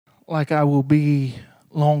like I will be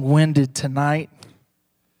long-winded tonight.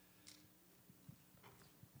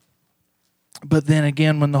 But then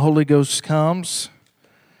again, when the Holy Ghost comes,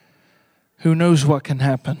 who knows what can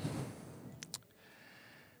happen?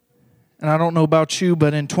 And I don't know about you,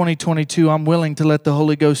 but in 2022, I'm willing to let the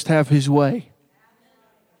Holy Ghost have His way.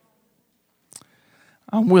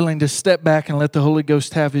 I'm willing to step back and let the Holy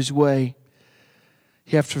Ghost have His way.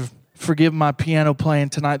 You have to forgive my piano playing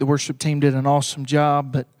tonight. The worship team did an awesome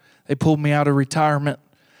job, but they pulled me out of retirement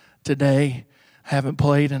today. I haven't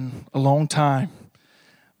played in a long time.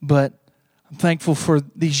 But I'm thankful for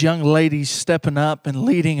these young ladies stepping up and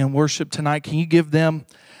leading in worship tonight. Can you give them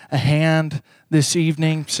a hand this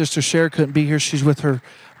evening? Sister Cher couldn't be here. She's with her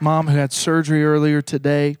mom who had surgery earlier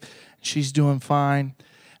today. She's doing fine.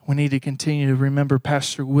 We need to continue to remember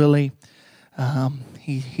Pastor Willie.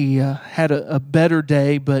 He had a better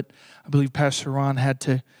day, but I believe Pastor Ron had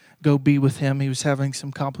to go be with him. He was having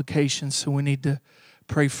some complications, so we need to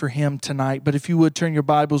pray for him tonight. But if you would, turn your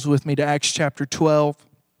Bibles with me to Acts chapter 12.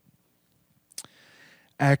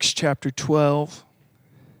 Acts chapter 12.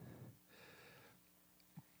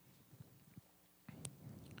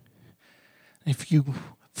 If you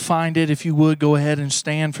find it, if you would, go ahead and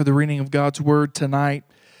stand for the reading of God's Word tonight.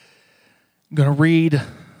 I'm going to read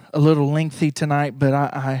a little lengthy tonight, but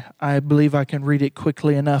I believe I can read it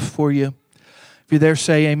quickly enough for you. If you're there,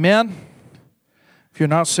 say amen. If you're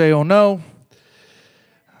not, say oh no.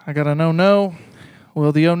 I got an oh no.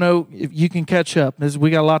 Well, the oh no, you can catch up. We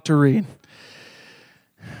got a lot to read.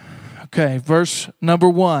 Okay, verse number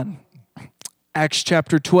 1, Acts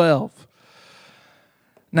chapter 12.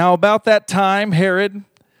 Now about that time, Herod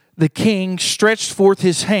the king stretched forth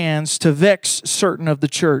his hands to vex certain of the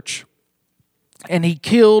church. And he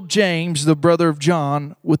killed James, the brother of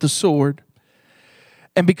John, with a sword.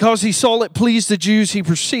 And because he saw it pleased the Jews, he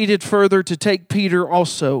proceeded further to take Peter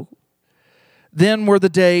also. Then were the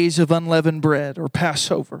days of unleavened bread, or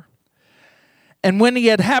Passover. And when he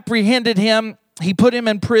had apprehended him, he put him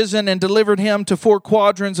in prison and delivered him to 4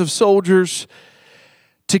 quadrants of soldiers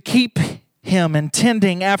to keep him,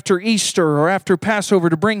 intending after Easter or after Passover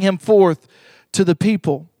to bring him forth to the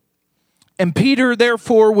people. And Peter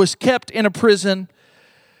therefore was kept in a prison,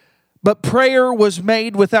 but prayer was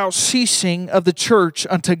made without ceasing of the church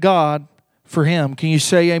unto God for him. Can you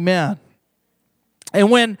say amen? And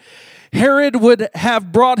when Herod would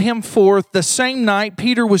have brought him forth the same night,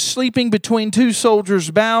 Peter was sleeping between 2 soldiers,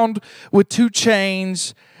 bound with 2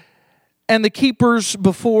 chains, and the keepers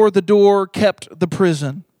before the door kept the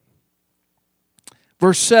prison.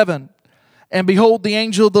 Verse 7, and behold, the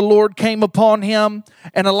angel of the Lord came upon him,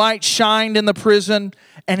 and a light shined in the prison,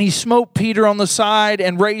 and he smote Peter on the side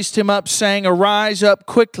and raised him up, saying, Arise up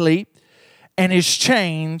quickly. And his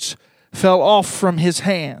chains fell off from his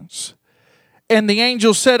hands. And the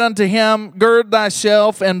angel said unto him, Gird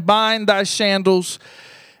thyself and bind thy sandals.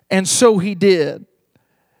 And so he did.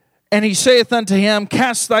 And he saith unto him,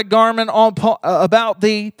 Cast thy garment about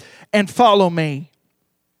thee, and follow me.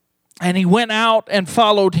 And he went out and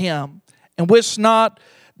followed him, and wist not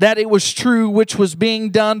that it was true which was being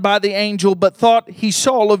done by the angel, but thought he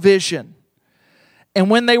saw a vision. And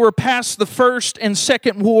when they were past the first and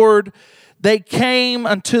second ward, they came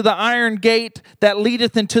unto the iron gate that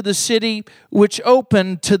leadeth into the city, which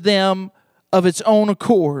opened to them of its own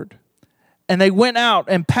accord. And they went out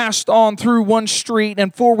and passed on through one street,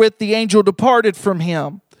 and forthwith the angel departed from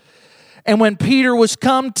him. And when Peter was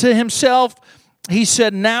come to himself, he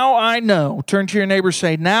said, Now I know. Turn to your neighbor,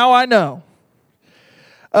 say, Now I know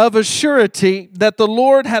of a surety that the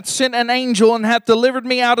Lord hath sent an angel and hath delivered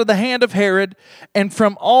me out of the hand of Herod and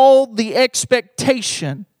from all the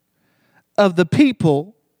expectation of the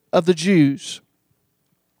people of the Jews.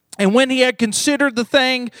 And when he had considered the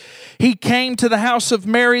thing, he came to the house of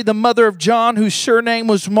Mary, the mother of John, whose surname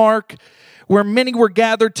was Mark, where many were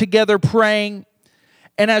gathered together praying.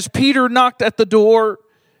 And as Peter knocked at the door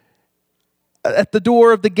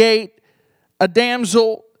of the gate, a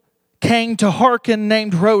damsel came to hearken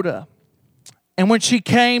named Rhoda. And when she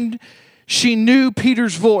came, she knew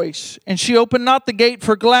Peter's voice. And she opened not the gate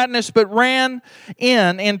for gladness, but ran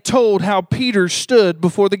in and told how Peter stood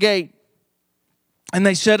before the gate. And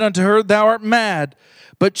they said unto her, Thou art mad.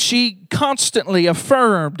 But she constantly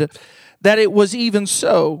affirmed that it was even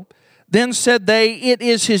so. Then said they, It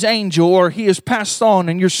is his angel, or he has passed on,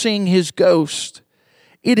 and you're seeing his ghost.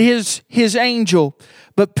 It is his angel.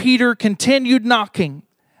 But Peter continued knocking.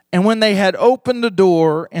 And when they had opened the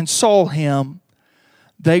door and saw him,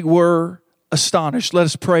 they were astonished. Let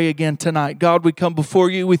us pray again tonight. God, we come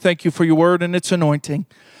before you. We thank you for your word and its anointing.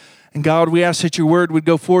 And God, we ask that your word would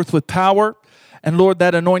go forth with power And Lord,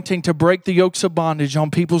 that anointing to break the yokes of bondage on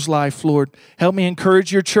people's life, Lord. Help me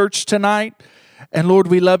encourage your church tonight. And Lord,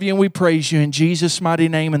 we love you and we praise you in Jesus' mighty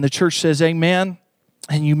name. And the church says amen.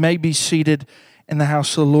 And you may be seated in the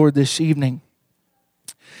house of the Lord this evening.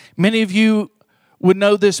 Many of you would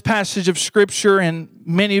know this passage of Scripture, and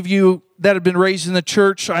many of you that have been raised in the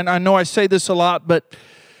church, I know I say this a lot, but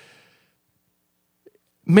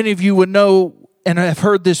many of you would know and have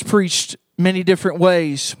heard this preached many different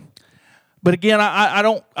ways. But again, I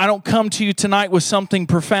don't come to you tonight with something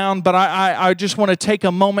profound, but I just want to take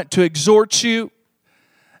a moment to exhort you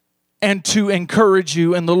and to encourage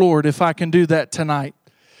you in the Lord, if I can do that tonight.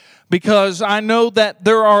 Because I know that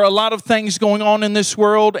there are a lot of things going on in this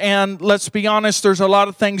world, and let's be honest, there's a lot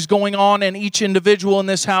of things going on in each individual in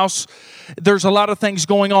this house. There's a lot of things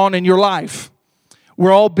going on in your life.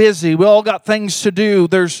 We're all busy. We all got things to do.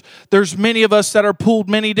 There's many of us that are pulled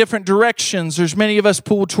many different directions. There's many of us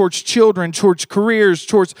pulled towards children, towards careers,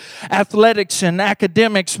 towards athletics and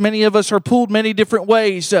academics. Many of us are pulled many different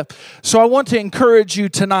ways. So I want to encourage you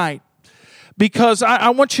tonight, because I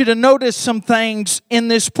want you to notice some things in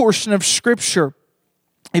this portion of Scripture.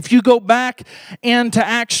 If you go back into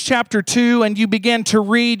Acts chapter 2 and you begin to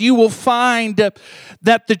read, you will find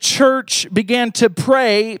that the church began to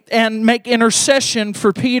pray and make intercession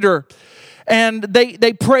for Peter. And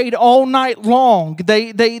they prayed all night long.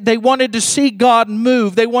 They wanted to see God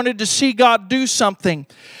move. They wanted to see God do something.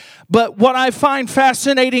 But what I find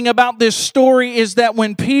fascinating about this story is that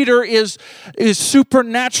when Peter is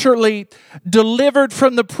supernaturally delivered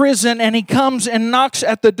from the prison and he comes and knocks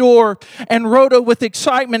at the door, and Rhoda with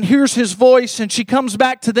excitement hears his voice, and she comes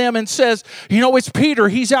back to them and says, you know, it's Peter,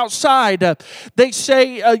 he's outside. They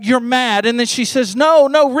say, you're mad. And then she says, no,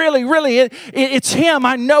 really, it's him.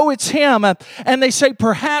 I know it's him. And they say,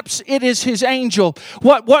 perhaps it is his angel.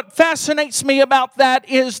 What fascinates me about that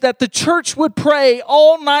is that the church would pray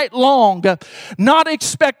all night long, not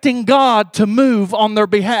expecting God to move on their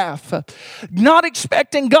behalf. Not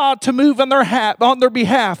expecting God to move on their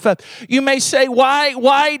behalf. You may say,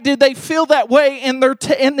 why did they feel that way in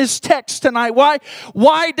this text tonight?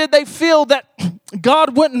 Why did they feel that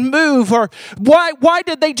God wouldn't move? Or why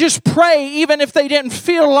did they just pray even if they didn't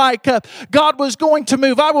feel like God was going to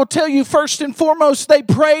move? I will tell you, first and foremost, they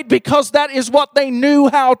prayed because that is what they knew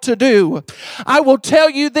how to do. I will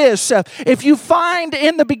tell you this, if you find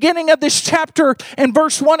in the beginning of this chapter in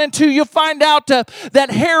verse 1 and 2, you'll find out that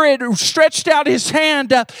Herod stretched out his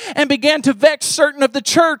hand and began to vex certain of the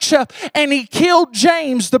church, and he killed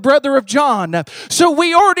James, the brother of John. So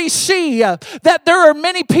we already see that there are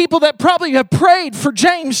many people that probably have prayed for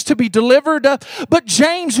James to be delivered, but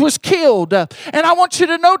James was killed. And I want you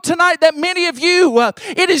to know tonight that many of you,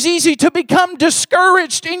 it is easy to become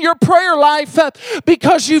discouraged in your prayer life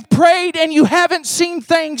because you've prayed and you haven't seen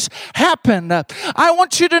things happen. I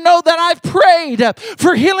want you to know that I've prayed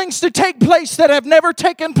for healings to take place that have never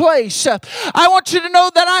taken place. I want you to know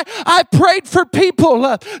that I prayed for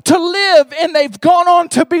people to live, and they've gone on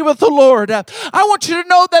to be with the Lord. I want you to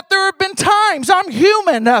know that there have been times, I'm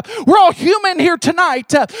human, we're all human here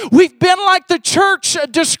tonight. We've been like the church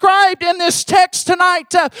described in this text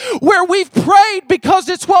tonight, where we've prayed because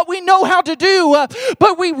it's what we know how to do,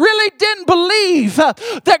 but we really didn't believe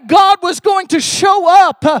that God was going to show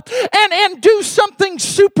up and do something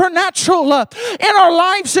supernatural in our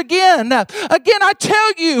lives again. Again, I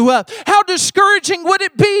tell you, how discouraging would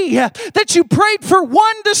it be that you prayed for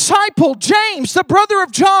one disciple, James, the brother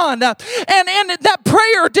of John, and that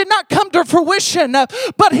prayer did not come to fruition,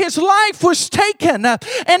 but his life was taken.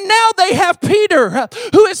 And now they have Peter,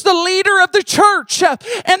 who is the leader of the church,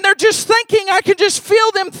 and they're just thinking, I can just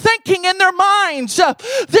feel them thinking in their minds that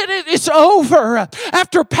it is over.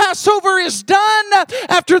 After Passover is done,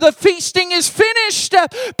 after the feasting is finished,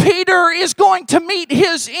 Peter is going to meet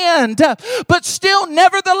his end. But still,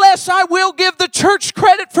 nevertheless, I will give the church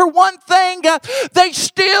credit for one thing. They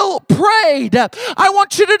still prayed. I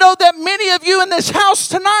want you to know that many of you in this house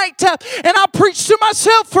tonight, and I'll preach to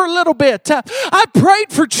myself for a little bit, I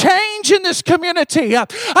prayed for change in this community.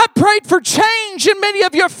 I prayed for change in many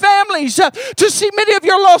of your families, to see many of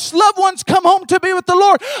your lost loved ones come home to be with the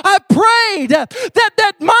Lord. I prayed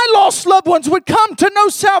that my lost loved ones would come to know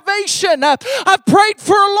salvation. I've prayed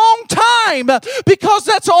for a long time because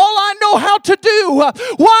that's all I know how to do.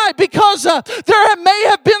 Why? Because there may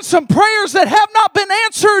have been some prayers that have not been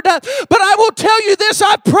answered, but I will tell you this,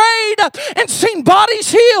 I've prayed and seen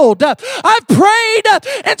bodies healed. I've prayed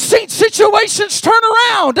and seen situations turn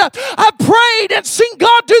around. I've prayed and seen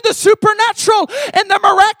God do the supernatural and the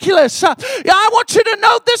miraculous. I want you to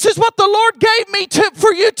know this is what the Lord gave me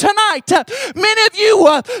for you tonight. Many of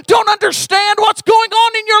you don't understand what's going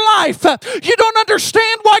on in your life. You don't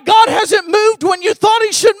understand why God hasn't moved when you thought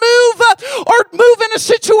He should move, or move in a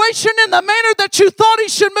situation in the manner that you thought He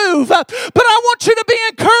should move. But I want you to be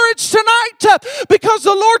encouraged tonight, because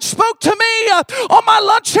the Lord spoke to me on my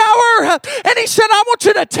lunch hour, and He said, I want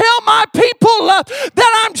you to tell my people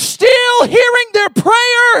that I'm still hearing their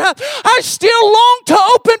prayer. I still long to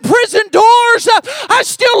open prison doors. I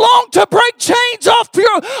still long to break chains off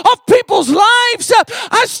people's lives.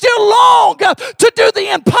 I still long to do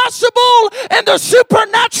the impossible and the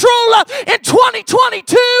supernatural in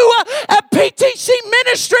 2022 at PTC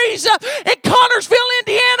Ministries in Connersville,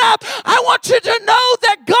 Indiana. I want you to know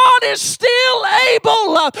that God is still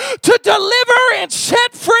able to deliver and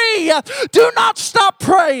set free. Do not stop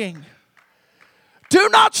praying. Do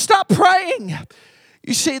not stop praying.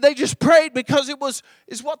 You see, they just prayed because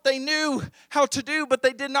is what they knew how to do, but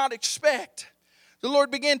they did not expect. The Lord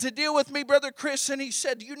began to deal with me, Brother Chris, and He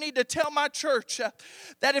said, you need to tell my church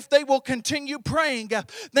that if they will continue praying,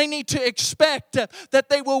 they need to expect that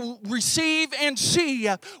they will receive and see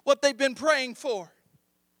what they've been praying for.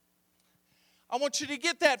 I want you to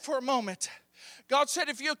get that for a moment. God said,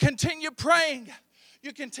 if you continue praying,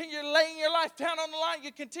 you continue laying your life down on the line.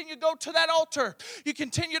 You continue to go to that altar. You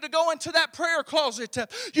continue to go into that prayer closet.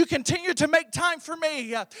 You continue to make time for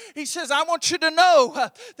me. He says, I want you to know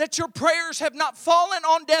that your prayers have not fallen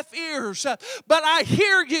on deaf ears, but I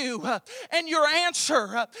hear you, and your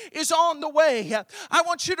answer is on the way. I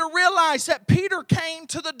want you to realize that Peter came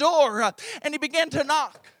to the door, and he began to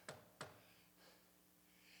knock.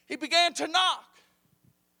 He began to knock.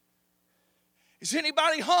 Is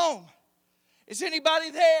anybody home? Is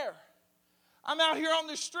anybody there? I'm out here on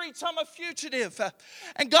the streets. I'm a fugitive.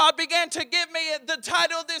 And God began to give me the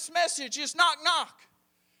title of this message is Knock, Knock.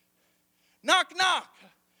 Knock, knock.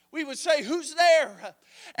 We would say, who's there?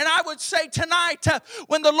 And I would say tonight,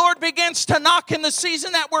 when the Lord begins to knock in the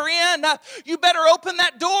season that we're in, you better open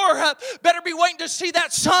that door. Better be waiting to see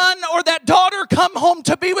that son or that daughter come home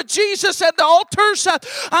to be with Jesus at the altars.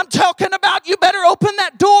 I'm talking about you better open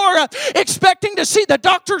that door expecting to see the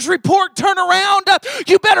doctor's report turn around.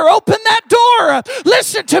 You better open that door.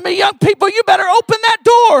 Listen to me, young people. You better open that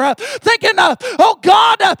door thinking, oh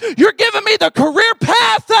God, you're giving me the career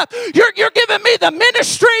path. You're giving me the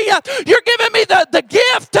ministry. You're giving me the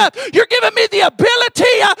gift. You're giving me the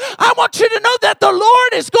ability. I want you to know that the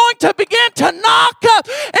Lord is going to begin to knock,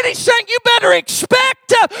 and He's saying you better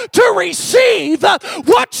expect to receive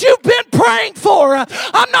what you've been praying for.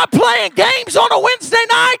 I'm not playing games on a Wednesday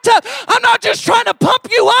night. I'm not just trying to pump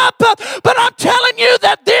you up, but I'm telling you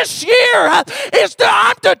that this year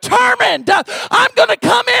I'm determined. I'm going to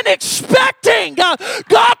come in expecting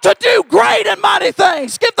God to do great and mighty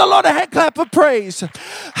things. Give the Lord a hand clap of praise.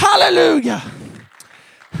 Hallelujah.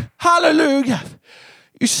 Hallelujah.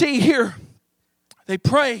 You see here, they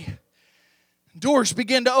pray. Doors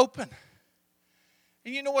begin to open.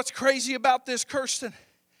 And you know what's crazy about this, Kirsten?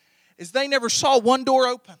 Is they never saw one door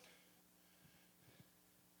open.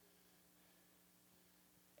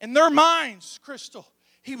 In their minds, Crystal,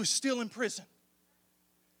 he was still in prison.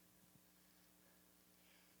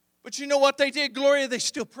 But you know what they did, Gloria? They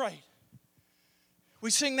still prayed.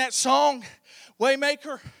 We sing that song,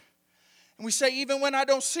 Waymaker. And we say, even when I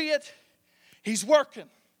don't see it, He's working.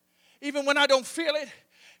 Even when I don't feel it,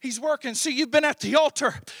 He's working. See, you've been at the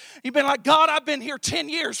altar. You've been like, God, I've been here 10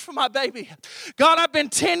 years for my baby. God, I've been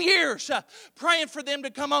 10 years praying for them to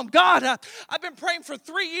come home. God, I've been praying for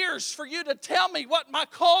 3 years for you to tell me what my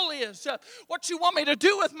call is, what you want me to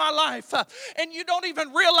do with my life. And you don't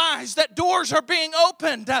even realize that doors are being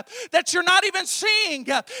opened that you're not even seeing.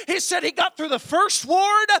 He said he got through the first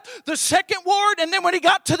ward, the second ward, and then when he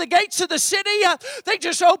got to the gates of the city, they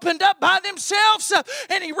just opened up by themselves,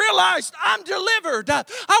 and he realized, I'm delivered.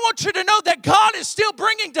 I want you to know that God is still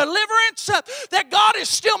bringing deliverance, that God is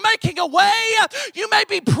still making a way. You may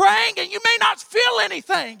be praying and you may not feel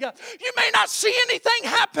anything. You may not see anything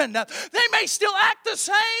happen. They may still act the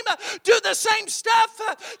same, do the same stuff.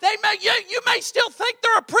 You may still think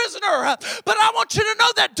they're a prisoner, but I want you to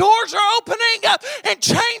know that doors are opening and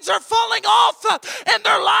chains are falling off and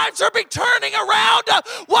their lives are be turning around.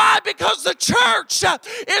 Why? Because the church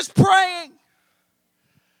is praying.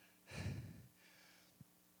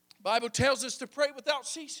 The Bible tells us to pray without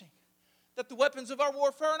ceasing, that the weapons of our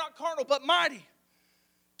warfare are not carnal, but mighty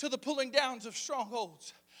to the pulling downs of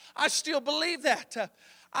strongholds. I still believe that.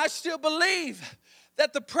 I still believe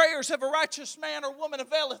that the prayers of a righteous man or woman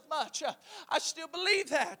availeth much. I still believe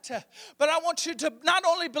that. But I want you to not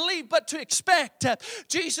only believe, but to expect.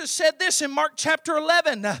 Jesus said this in Mark chapter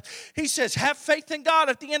 11. He says, have faith in God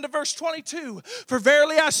at the end of verse 22. For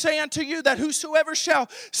verily I say unto you that whosoever shall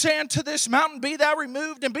say unto this mountain, be thou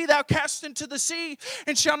removed and be thou cast into the sea,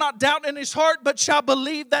 and shall not doubt in his heart, but shall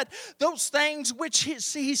believe that those things which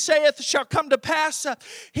he saith shall come to pass,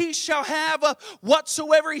 he shall have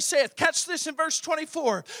whatsoever he saith. Catch this in verse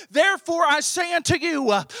 24. Therefore I say unto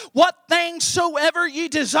you, what things soever ye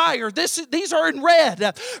desire. These are in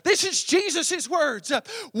red. This is Jesus' words.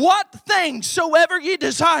 What things soever ye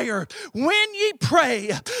desire, when ye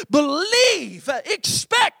pray, believe,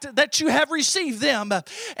 expect that you have received them,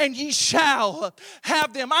 and ye shall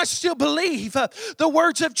have them. I still believe the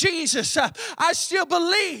words of Jesus. I still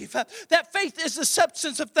believe that faith is the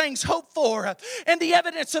substance of things hoped for and the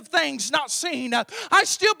evidence of things not seen. I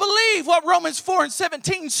still believe what Romans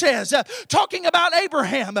 4:17 says, talking about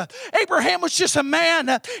Abraham. Abraham was just a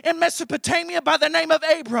man in Mesopotamia by the name of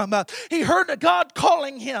Abram. He heard God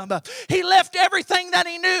calling him. He left everything that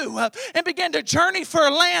he knew and began to journey for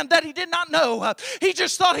a land that he did not know. He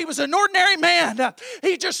just thought he was an ordinary man.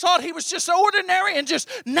 He just thought he was just ordinary and just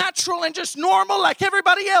natural and just normal like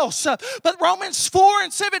everybody else. But Romans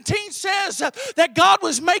 4:17 says that God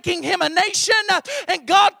was making him a nation, and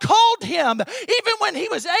God called him, even when he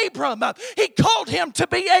was Abram, he called him to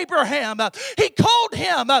be Abraham. He called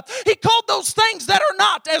those things that are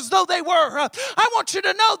not as though they were. I want you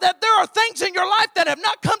to know that there are things in your life that have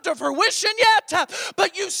not come to fruition yet,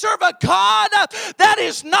 but you serve a God that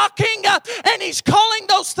is knocking, and he's calling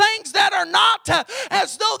those things that are not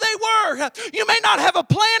as though they were. You may not have a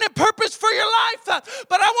plan and purpose for your life,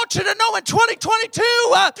 but I want you to know in 2022,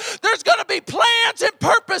 there's going to be plans and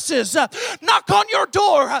purposes knock on your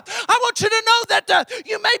door. I want you to know that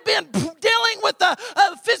you may have been dealing with a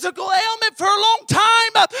physical ailment for a long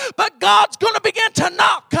time, but God's going to begin to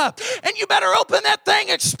knock, and you better open that thing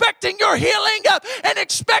expecting your healing and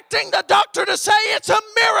expecting the doctor to say it's a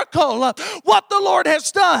miracle what the Lord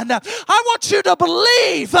has done. I want you to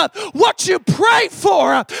believe what you pray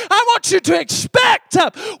for. I want you to expect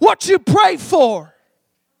what you pray for.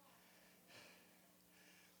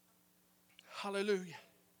 Hallelujah.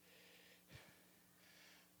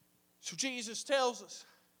 So Jesus tells us,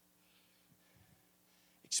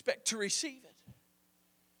 expect to receive it.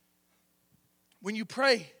 When you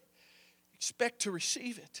pray, expect to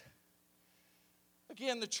receive it.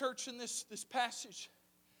 Again, the church in this passage,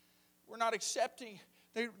 we're not accepting.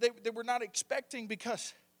 They were not expecting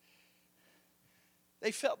because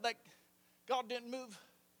they felt that God didn't move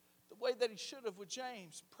the way that he should have with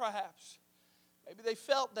James, perhaps. Maybe they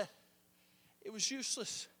felt that it was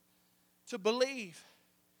useless to believe.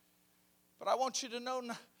 But I want you to know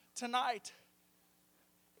tonight,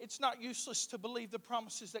 it's not useless to believe the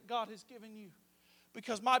promises that God has given you.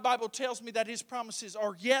 Because my Bible tells me that his promises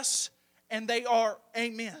are yes and they are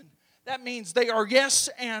amen. That means they are yes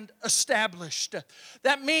and established.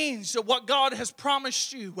 That means that what God has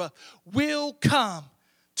promised you will come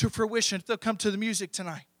to fruition. They'll come to the music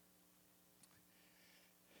tonight.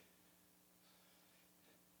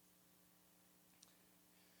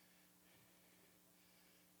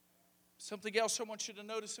 Something else I want you to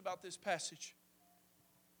notice about this passage.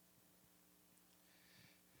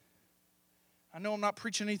 I know I'm not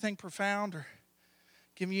preaching anything profound or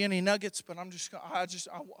giving you any nuggets, but the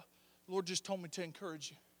Lord just told me to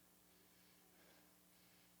encourage you.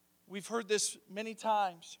 We've heard this many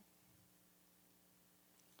times.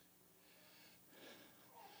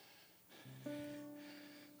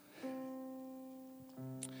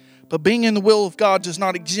 But being in the will of God does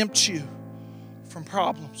not exempt you from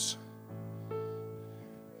problems.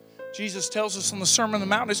 Jesus tells us on the Sermon on the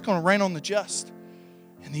Mount, it's going to rain on the just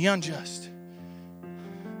and the unjust.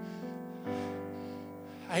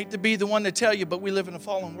 I hate to be the one to tell you, but we live in a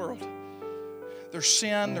fallen world. There's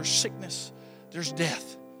sin, there's sickness, there's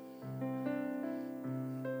death.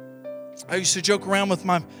 I used to joke around with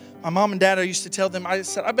my mom and dad. I used to tell them, I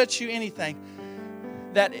said, I bet you anything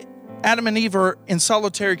that Adam and Eve are in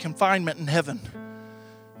solitary confinement in heaven.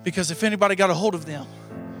 Because if anybody got a hold of them,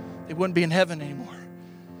 they wouldn't be in heaven anymore.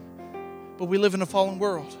 But we live in a fallen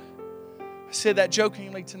world. I said that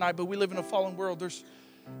jokingly tonight, but we live in a fallen world.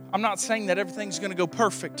 I'm not saying that everything's going to go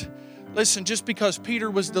perfect. Listen, just because Peter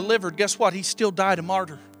was delivered, guess what? He still died a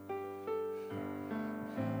martyr.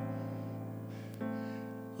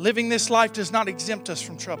 Living this life does not exempt us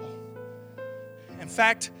from trouble. In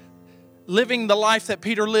fact, living the life that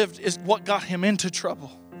Peter lived is what got him into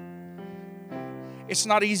trouble. It's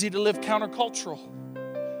not easy to live countercultural.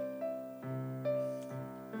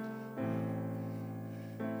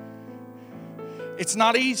 It's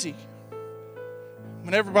not easy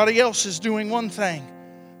when everybody else is doing one thing,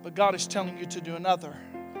 but God is telling you to do another.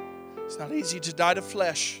 It's not easy to die to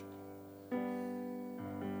flesh.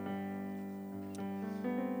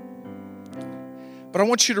 But I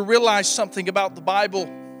want you to realize something about the Bible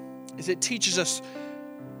is it teaches us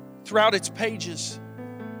throughout its pages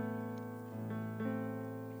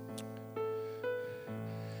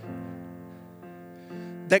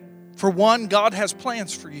that for one, God has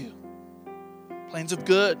plans for you. Plans of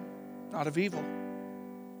good, not of evil.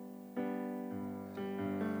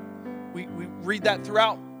 We read that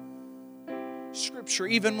throughout Scripture.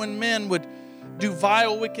 Even when men would do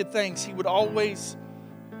vile, wicked things, He would always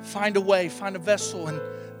find a way, find a vessel, and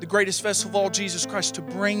the greatest vessel of all, Jesus Christ, to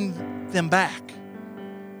bring them back.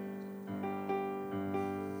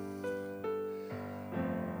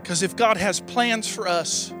 Because if God has plans for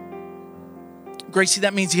us, Gracie,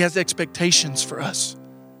 that means He has expectations for us.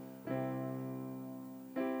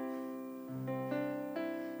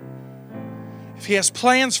 If He has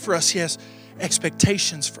plans for us, He has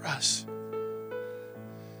expectations for us.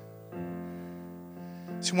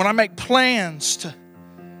 See, when I make plans to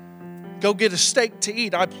go get a steak to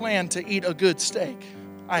eat, I plan to eat a good steak.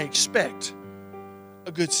 I expect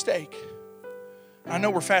a good steak. I know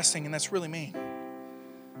we're fasting, and that's really mean.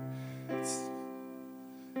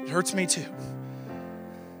 It hurts me too.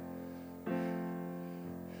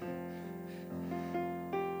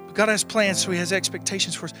 But God has plans, so He has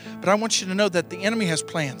expectations for us. But I want you to know that the enemy has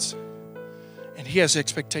plans, and he has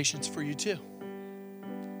expectations for you too.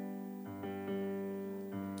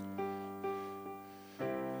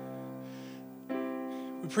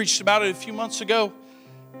 We preached about it a few months ago,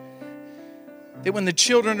 that when the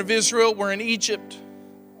children of Israel were in Egypt,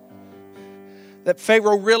 that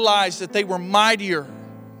Pharaoh realized that they were mightier.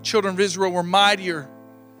 Children of Israel were mightier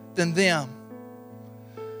than them.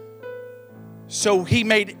 So he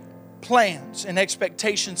made plans and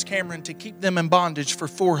expectations, Cameron, to keep them in bondage for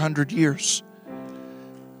 400 years.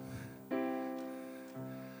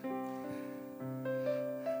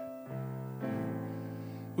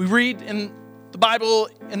 We read in the Bible,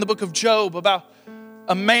 in the book of Job, about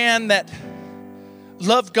a man that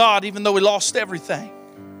loved God even though he lost everything.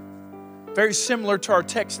 Very similar to our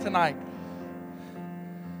text tonight.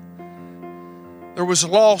 There was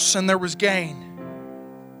loss and there was gain.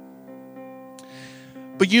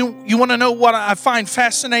 But you want to know what I find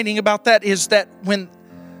fascinating about that is that when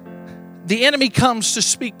the enemy comes to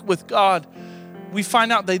speak with God, we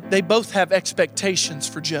find out they both have expectations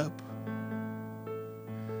for Job.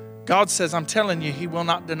 God says, I'm telling you, he will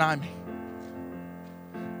not deny me.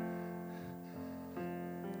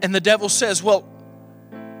 And the devil says, well,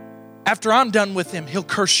 after I'm done with him, he'll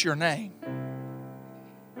curse your name.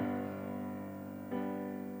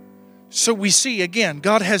 So we see, again,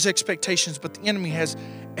 God has expectations, but the enemy has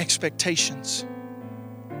expectations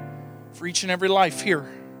for each and every life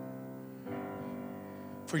here.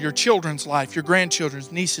 For your children's life, your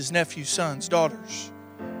grandchildren's, nieces, nephews, sons, daughters.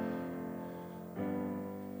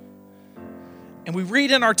 And we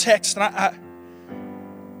read in our text, and I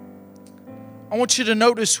want you to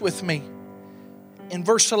notice with me in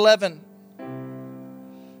verse 11,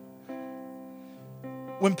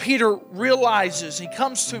 when Peter realizes, he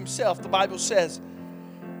comes to himself, the Bible says,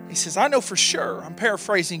 he says, I know for sure, I'm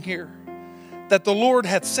paraphrasing here, that the Lord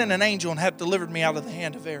hath sent an angel and hath delivered me out of the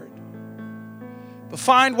hand of Herod. But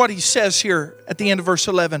find what he says here at the end of verse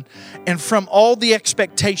 11. And from all the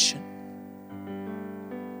expectation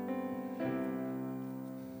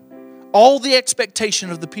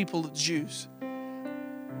of the people of the Jews,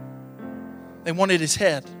 they wanted his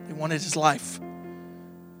head. They wanted his life.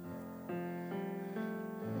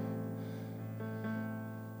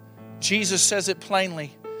 Jesus says it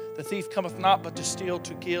plainly. The thief cometh not but to steal,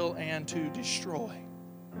 to kill, and to destroy.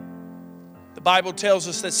 The Bible tells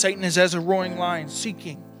us that Satan is as a roaring lion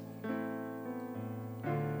seeking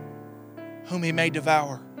whom he may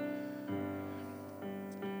devour.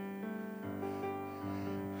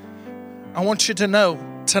 I want you to know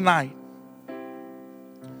tonight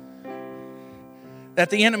that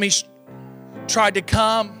the enemy's tried to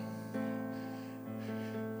come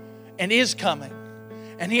and is coming.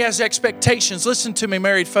 And he has expectations. Listen to me,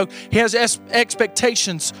 married folk. He has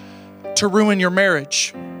expectations to ruin your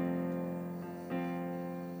marriage.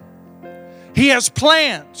 He has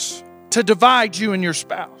plans to divide you and your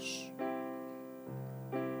spouse.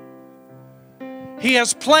 He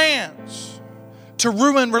has plans to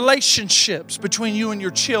ruin relationships between you and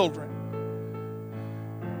your children.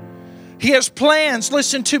 He has plans,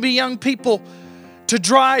 listen to me, young people, to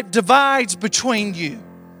drive divides between you,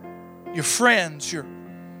 your friends, your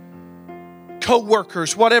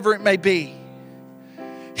co-workers, whatever it may be.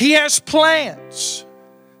 He has plans.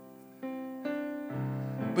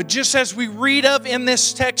 But just as we read of in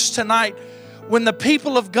this text tonight, when the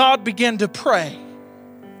people of God begin to pray,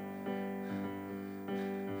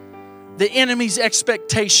 the enemy's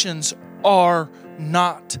expectations are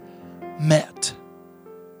not met.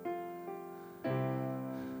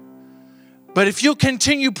 But if you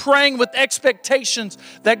continue praying with expectations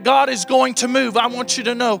that God is going to move, I want you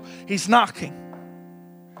to know He's knocking.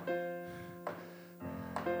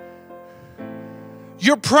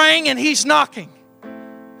 You're praying and He's knocking.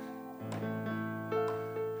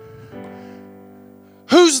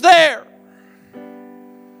 Who's there?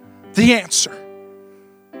 The answer.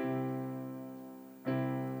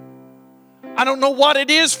 I don't know what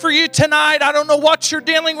it is for you tonight. I don't know what you're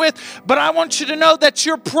dealing with, but I want you to know that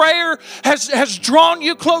your prayer has drawn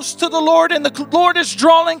you close to the Lord, and the Lord is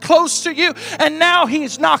drawing close to you, and now He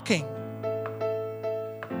is knocking.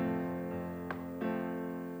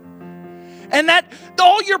 And that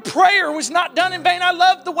all your prayer was not done in vain. I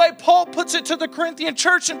love the way Paul puts it to the Corinthian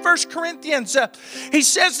church in 1 Corinthians. He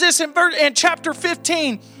says this in chapter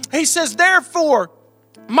 15. He says, therefore,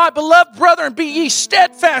 my beloved brethren, be ye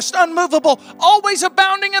steadfast, unmovable, always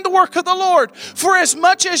abounding in the work of the Lord. For as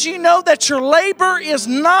much as you know that your labor is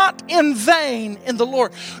not in vain in the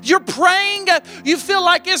Lord. You're praying, you feel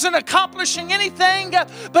like isn't accomplishing anything,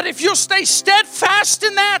 but if you'll stay steadfast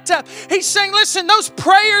in that, He's saying, listen, those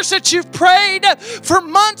prayers that you've prayed for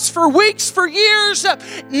months, for weeks, for years,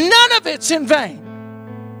 none of it's in vain.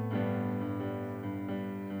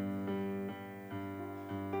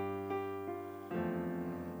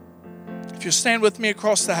 If you'll stand with me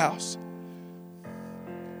across the house.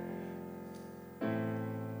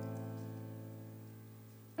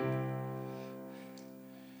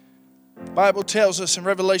 The Bible tells us in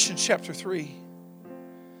Revelation chapter 3,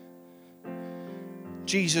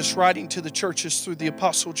 Jesus writing to the churches through the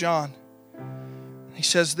Apostle John. He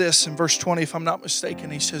says this in verse 20, if I'm not mistaken.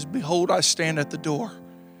 He says, behold, I stand at the door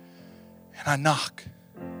and I knock.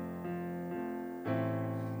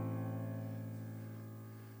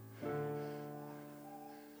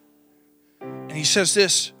 And he says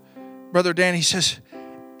this, Brother Dan, he says,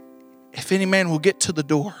 if any man will get to the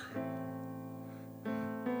door,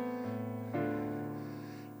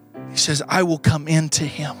 he says, I will come into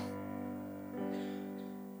him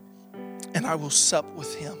and I will sup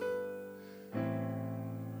with him.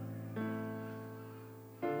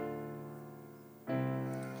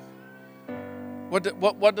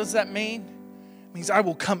 What does that mean? It means I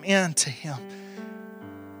will come into him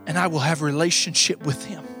and I will have a relationship with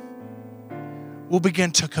him. We'll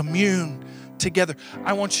begin to commune together.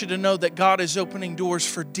 I want you to know that God is opening doors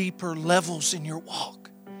for deeper levels in your walk.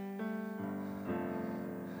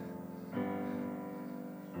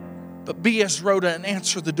 But be as Rhoda and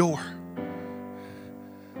answer the door.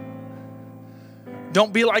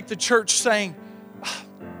 Don't be like the church saying,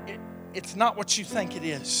 it's not what you think it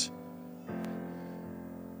is.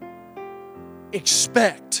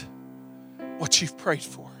 Expect what you've prayed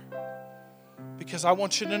for. Because I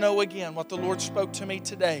want you to know again what the Lord spoke to me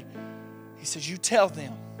today. He says, you tell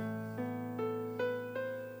them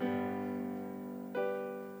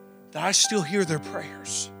that I still hear their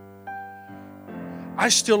prayers. I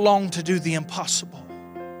still long to do the impossible.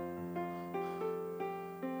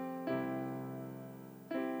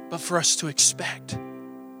 But for us to expect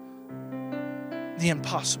the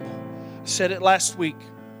impossible. I said it last week.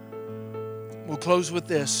 We'll close with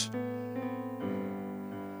this.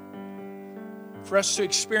 For us to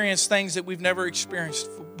experience things that we've never experienced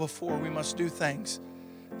before, we must do things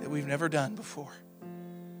that we've never done before.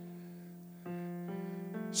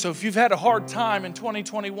 So if you've had a hard time in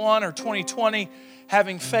 2021 or 2020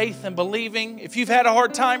 having faith and believing, if you've had a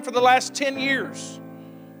hard time for the last 10 years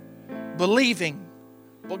believing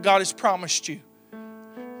what God has promised you,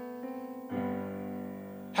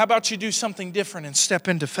 how about you do something different and step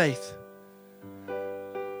into faith?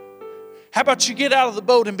 How about you get out of the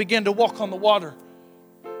boat and begin to walk on the water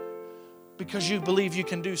because you believe you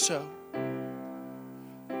can do so?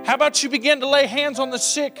 How about you begin to lay hands on the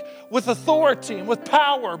sick with authority and with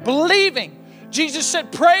power, believing? Jesus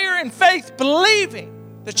said prayer and faith, believing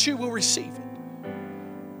that you will receive it.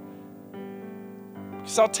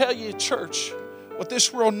 Because I'll tell you, church, what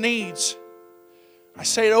this world needs, I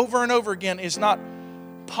say it over and over again, is not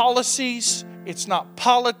policies, it's not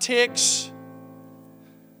politics,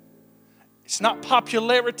 it's not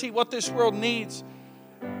popularity. What this world needs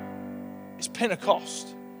is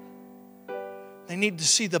Pentecost. They need to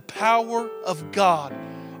see the power of God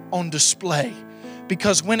on display.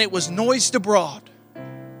 Because when it was noised abroad,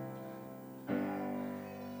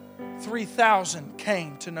 3,000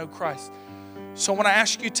 came to know Christ. So I want to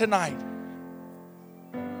ask you tonight,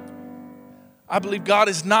 I believe God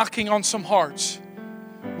is knocking on some hearts.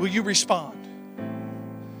 Will you respond?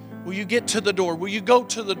 Will you get to the door? Will you go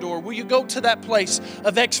to the door? Will you go to that place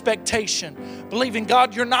of expectation? Believing,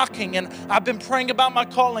 God, you're knocking, and I've been praying about my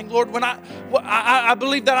calling. Lord, when I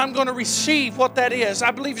believe that I'm going to receive what that is.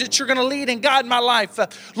 I believe that you're going to lead and guide my life.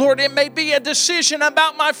 Lord, it may be a decision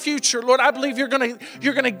about my future. Lord, I believe you're going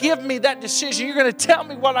to give me that decision. You're going to tell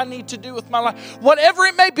me what I need to do with my life. Whatever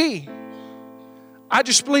it may be, I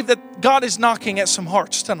just believe that God is knocking at some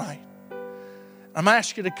hearts tonight. I'm going to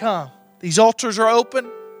ask you to come. These altars are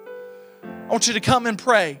open. I want you to come and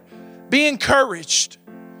pray. Be encouraged.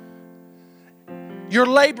 Your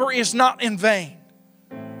labor is not in vain.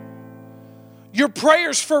 Your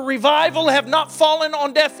prayers for revival have not fallen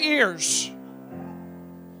on deaf ears.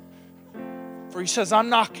 For He says, I'm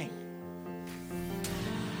knocking.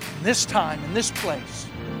 In this time, in this place,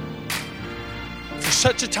 for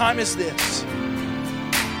such a time as this.